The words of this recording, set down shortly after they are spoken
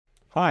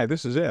Hi,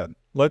 this is Ed.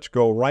 Let's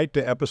go right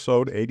to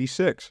episode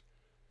 86,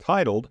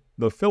 titled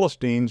The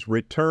Philistines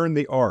Return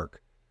the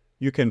Ark.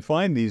 You can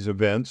find these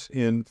events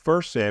in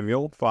 1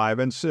 Samuel 5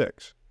 and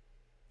 6.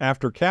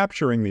 After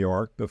capturing the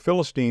ark, the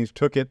Philistines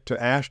took it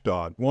to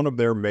Ashdod, one of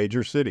their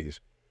major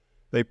cities.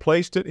 They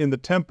placed it in the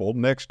temple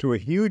next to a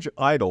huge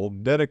idol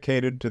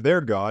dedicated to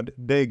their god,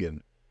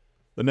 Dagon.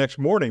 The next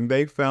morning,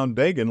 they found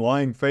Dagon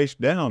lying face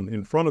down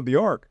in front of the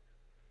ark.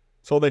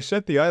 So they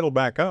set the idol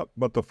back up,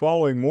 but the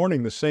following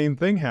morning the same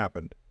thing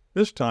happened.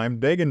 This time,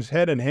 Dagon's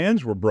head and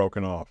hands were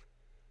broken off.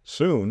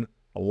 Soon,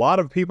 a lot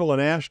of people in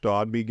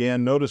Ashdod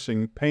began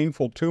noticing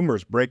painful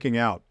tumors breaking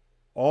out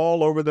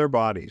all over their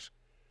bodies.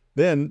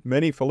 Then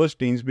many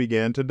Philistines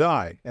began to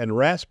die, and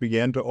rats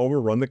began to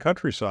overrun the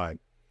countryside.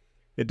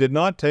 It did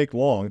not take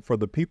long for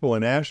the people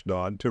in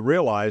Ashdod to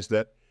realize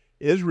that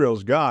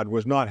Israel's God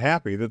was not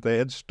happy that they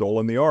had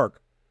stolen the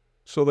ark.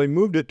 So they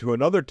moved it to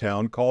another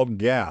town called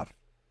Gath.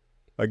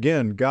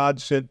 Again,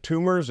 God sent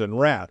tumors and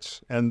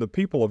rats, and the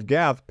people of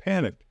Gath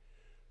panicked.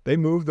 They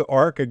moved the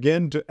ark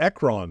again to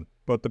Ekron,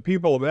 but the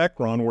people of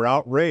Ekron were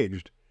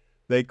outraged.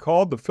 They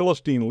called the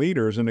Philistine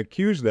leaders and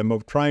accused them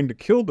of trying to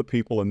kill the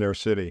people in their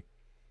city.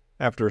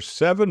 After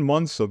 7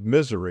 months of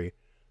misery,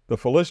 the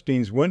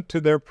Philistines went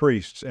to their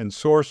priests and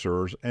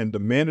sorcerers and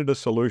demanded a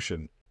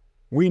solution.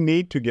 "We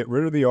need to get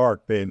rid of the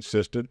ark," they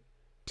insisted.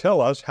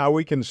 "Tell us how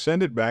we can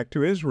send it back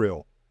to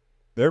Israel."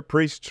 Their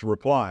priests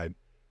replied,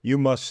 "You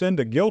must send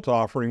a guilt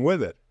offering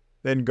with it.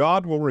 Then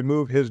God will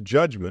remove his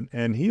judgment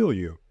and heal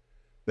you."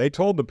 They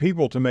told the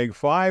people to make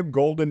 5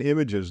 golden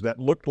images that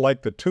looked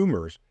like the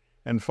tumors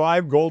and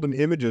 5 golden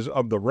images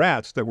of the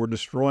rats that were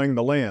destroying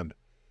the land.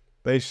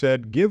 They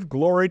said, "Give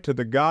glory to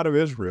the God of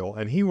Israel,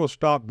 and he will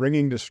stop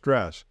bringing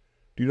distress.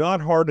 Do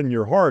not harden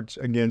your hearts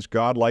against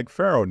God like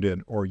Pharaoh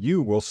did, or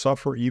you will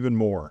suffer even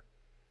more."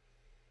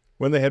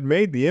 When they had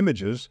made the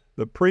images,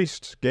 the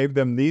priests gave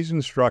them these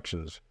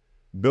instructions: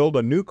 "Build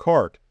a new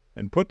cart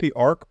and put the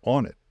ark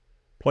on it.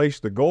 Place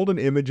the golden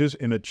images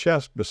in a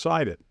chest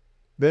beside it.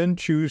 Then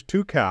choose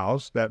 2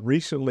 cows that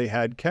recently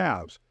had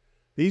calves.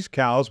 These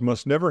cows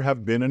must never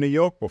have been in a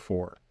yoke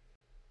before.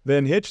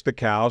 Then hitch the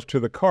cows to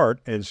the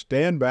cart and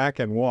stand back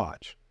and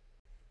watch.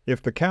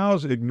 If the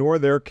cows ignore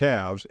their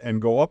calves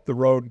and go up the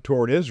road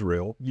toward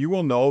Israel, you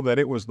will know that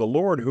it was the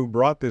Lord who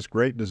brought this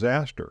great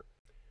disaster.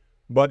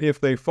 But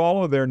if they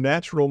follow their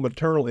natural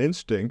maternal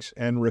instincts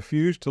and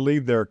refuse to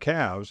leave their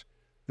calves,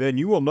 then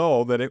you will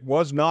know that it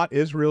was not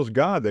Israel's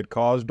God that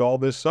caused all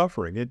this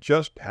suffering. It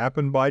just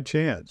happened by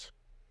chance."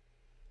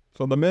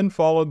 So the men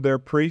followed their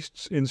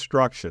priest's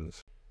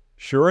instructions.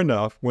 Sure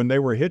enough, when they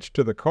were hitched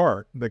to the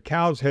cart, the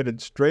cows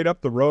headed straight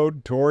up the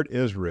road toward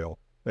Israel.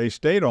 They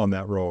stayed on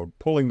that road,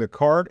 pulling the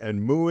cart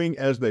and mooing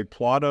as they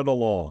plodded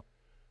along.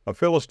 A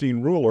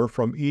Philistine ruler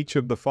from each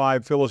of the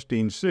 5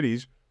 Philistine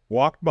cities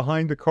walked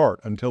behind the cart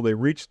until they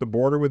reached the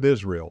border with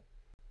Israel.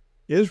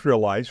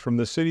 Israelites from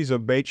the cities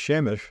of Beit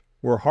Shemesh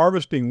were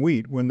harvesting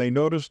wheat when they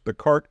noticed the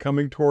cart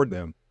coming toward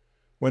them.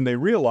 When they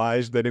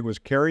realized that it was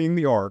carrying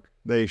the ark,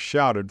 they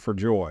shouted for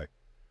joy.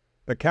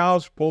 The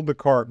cows pulled the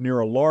cart near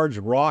a large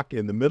rock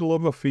in the middle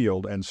of a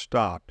field and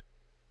stopped.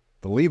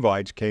 The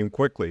Levites came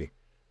quickly.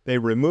 They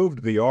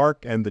removed the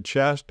ark and the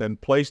chest and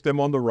placed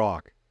them on the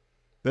rock.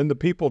 Then the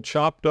people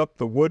chopped up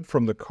the wood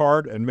from the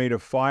cart and made a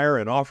fire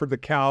and offered the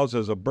cows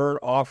as a burnt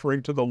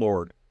offering to the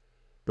Lord.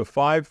 The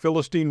 5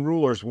 Philistine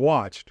rulers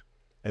watched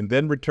and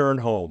then returned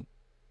home.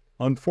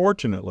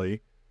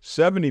 Unfortunately,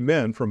 70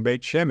 men from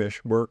Beit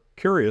Shemesh were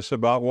curious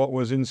about what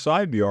was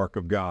inside the ark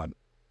of God.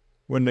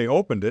 When they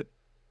opened it,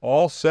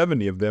 all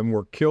 70 of them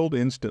were killed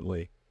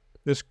instantly.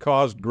 This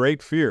caused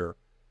great fear,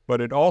 but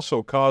it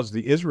also caused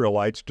the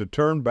Israelites to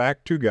turn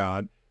back to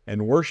God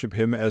and worship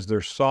him as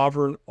their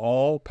sovereign,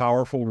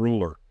 all-powerful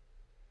ruler.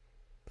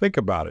 Think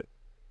about it.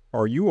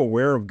 Are you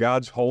aware of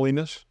God's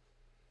holiness?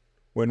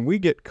 When we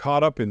get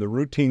caught up in the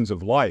routines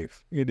of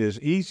life, it is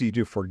easy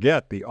to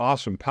forget the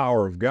awesome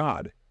power of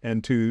God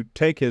and to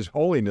take his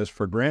holiness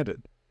for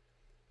granted.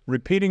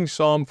 Repeating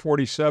Psalm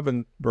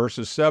 47,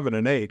 verses 7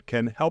 and 8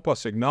 can help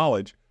us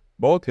acknowledge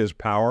both his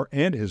power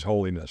and his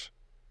holiness.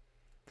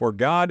 "For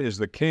God is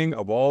the King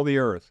of all the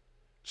earth.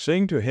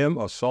 Sing to him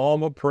a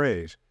psalm of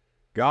praise.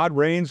 God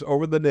reigns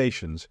over the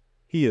nations.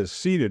 He is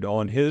seated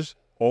on his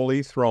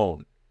holy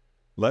throne."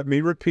 Let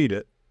me repeat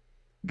it.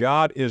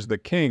 God is the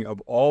King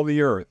of all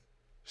the earth.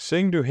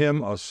 Sing to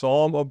him a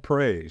psalm of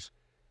praise.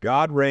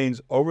 God reigns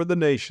over the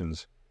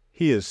nations.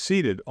 He is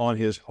seated on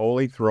his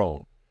holy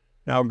throne.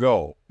 Now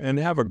go and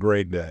have a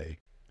great day.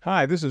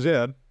 Hi, this is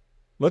Ed.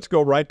 Let's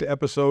go right to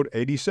episode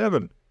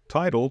 87,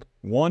 titled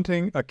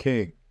Wanting a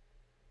King.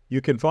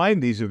 You can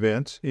find these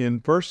events in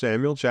 1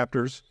 Samuel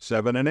chapters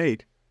 7 and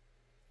 8.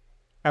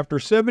 After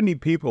 70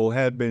 people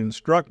had been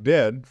struck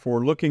dead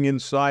for looking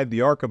inside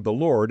the ark of the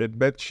Lord at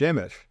Beit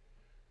Shemesh,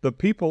 the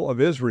people of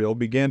Israel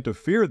began to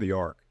fear the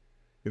ark.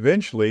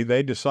 Eventually,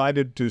 they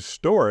decided to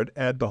store it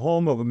at the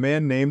home of a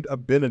man named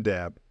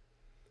Abinadab.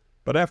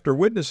 But after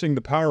witnessing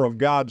the power of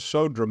God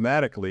so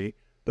dramatically,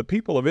 the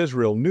people of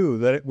Israel knew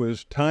that it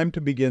was time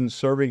to begin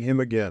serving him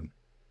again.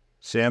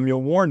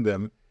 Samuel warned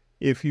them,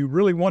 If you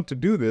really want to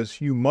do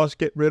this, you must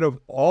get rid of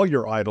all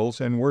your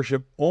idols and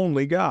worship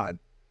only God.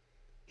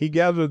 He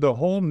gathered the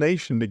whole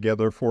nation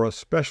together for a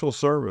special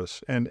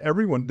service, and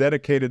everyone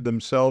dedicated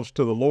themselves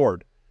to the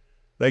Lord.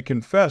 They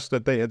confessed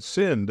that they had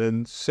sinned,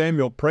 and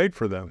Samuel prayed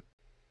for them.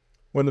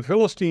 When the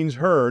Philistines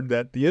heard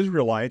that the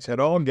Israelites had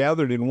all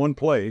gathered in one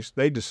place,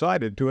 they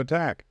decided to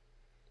attack.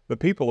 The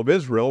people of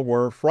Israel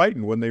were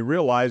frightened when they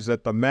realized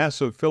that the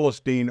massive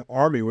Philistine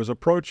army was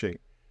approaching.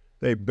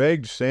 They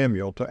begged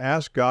Samuel to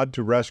ask God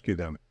to rescue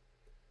them.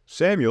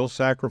 Samuel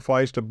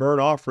sacrificed a burnt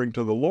offering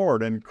to the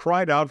Lord and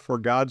cried out for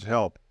God's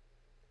help.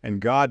 And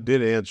God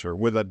did answer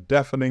with a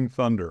deafening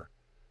thunder.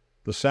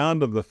 The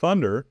sound of the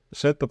thunder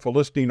sent the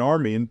Philistine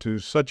army into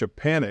such a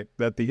panic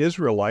that the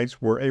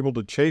Israelites were able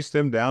to chase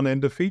them down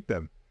and defeat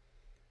them.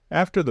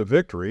 After the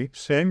victory,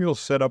 Samuel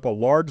set up a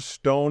large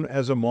stone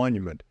as a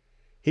monument.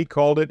 He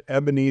called it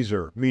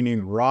Ebenezer,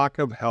 meaning rock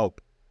of help.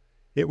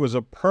 It was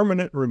a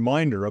permanent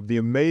reminder of the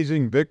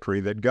amazing victory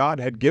that God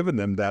had given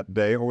them that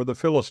day over the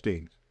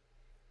Philistines.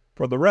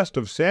 For the rest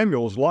of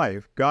Samuel's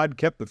life, God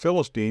kept the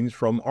Philistines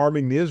from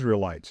arming the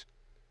Israelites.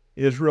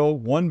 Israel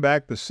won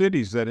back the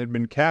cities that had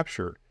been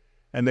captured,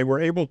 and they were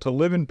able to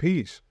live in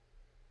peace.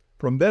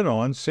 From then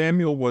on,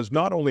 Samuel was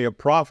not only a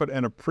prophet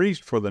and a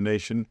priest for the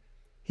nation,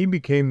 he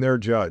became their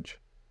judge.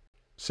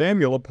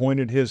 Samuel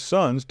appointed his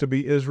sons to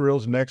be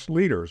Israel's next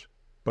leaders,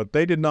 but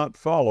they did not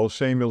follow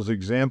Samuel's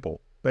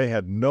example. They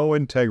had no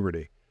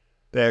integrity.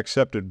 They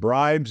accepted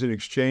bribes in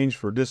exchange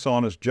for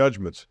dishonest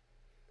judgments.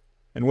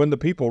 And when the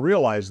people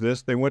realized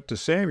this, they went to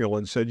Samuel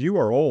and said, "You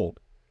are old,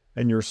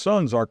 and your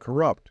sons are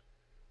corrupt.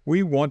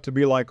 We want to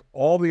be like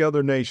all the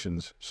other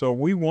nations, so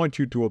we want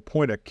you to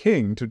appoint a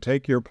king to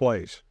take your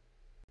place."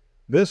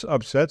 This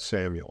upset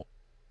Samuel,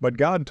 but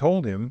God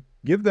told him,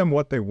 "Give them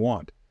what they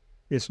want.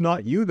 It's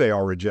not you they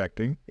are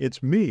rejecting,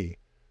 it's me.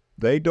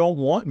 They don't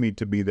want me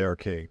to be their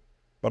king,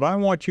 but I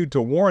want you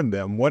to warn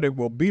them what it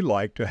will be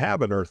like to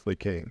have an earthly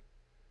king."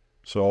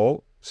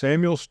 So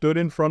Samuel stood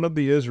in front of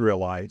the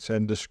Israelites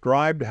and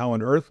described how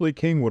an earthly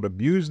king would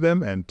abuse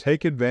them and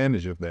take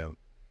advantage of them.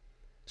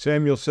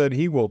 Samuel said,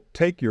 "He will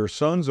take your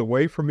sons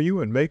away from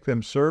you and make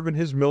them serve in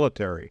his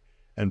military,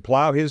 and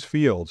plow his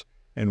fields,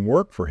 and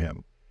work for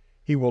him.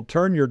 He will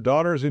turn your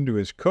daughters into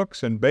his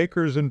cooks and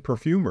bakers and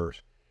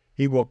perfumers.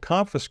 He will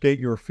confiscate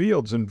your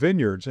fields and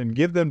vineyards and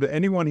give them to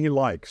anyone he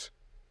likes.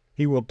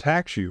 He will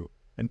tax you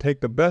and take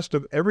the best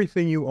of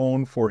everything you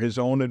own for his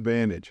own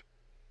advantage.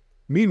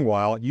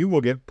 Meanwhile, you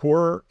will get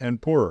poorer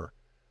and poorer.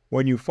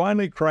 When you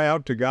finally cry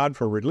out to God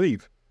for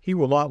relief, he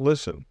will not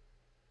listen."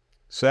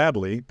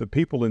 Sadly, the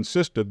people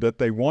insisted that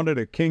they wanted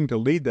a king to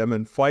lead them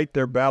and fight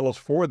their battles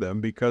for them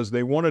because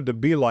they wanted to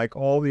be like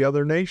all the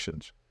other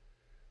nations.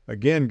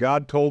 Again,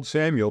 God told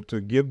Samuel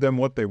to give them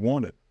what they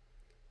wanted.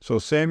 So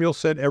Samuel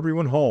sent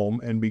everyone home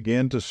and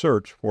began to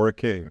search for a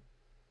king.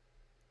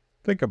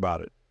 Think about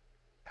it.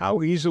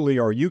 How easily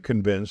are you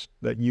convinced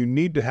that you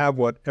need to have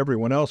what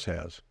everyone else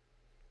has,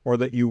 or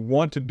that you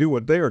want to do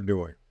what they are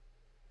doing?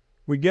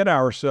 We get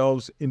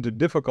ourselves into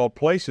difficult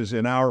places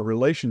in our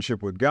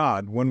relationship with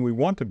God when we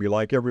want to be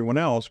like everyone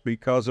else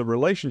because a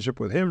relationship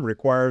with Him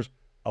requires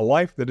a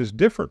life that is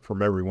different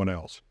from everyone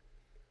else.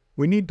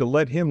 We need to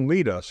let Him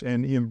lead us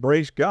and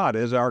embrace God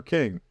as our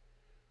King.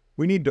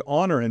 We need to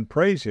honor and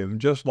praise Him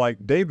just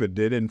like David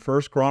did in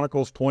 1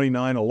 Chronicles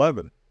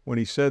 29:11 when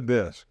he said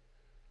this,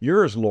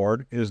 "Yours,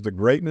 Lord, is the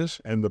greatness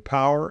and the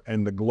power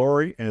and the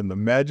glory and the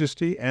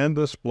majesty and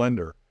the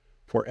splendor.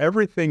 For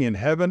everything in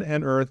heaven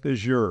and earth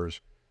is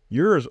yours.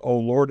 Yours, O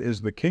Lord,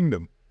 is the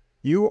kingdom.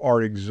 You are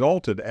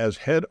exalted as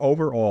head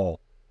over all.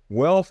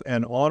 Wealth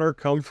and honor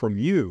come from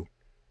you.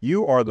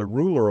 You are the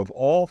ruler of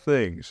all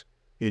things.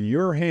 In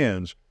your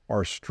hands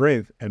are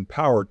strength and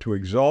power to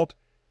exalt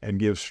and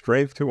give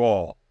strength to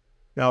all.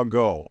 Now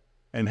go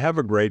and have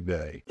a great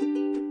day."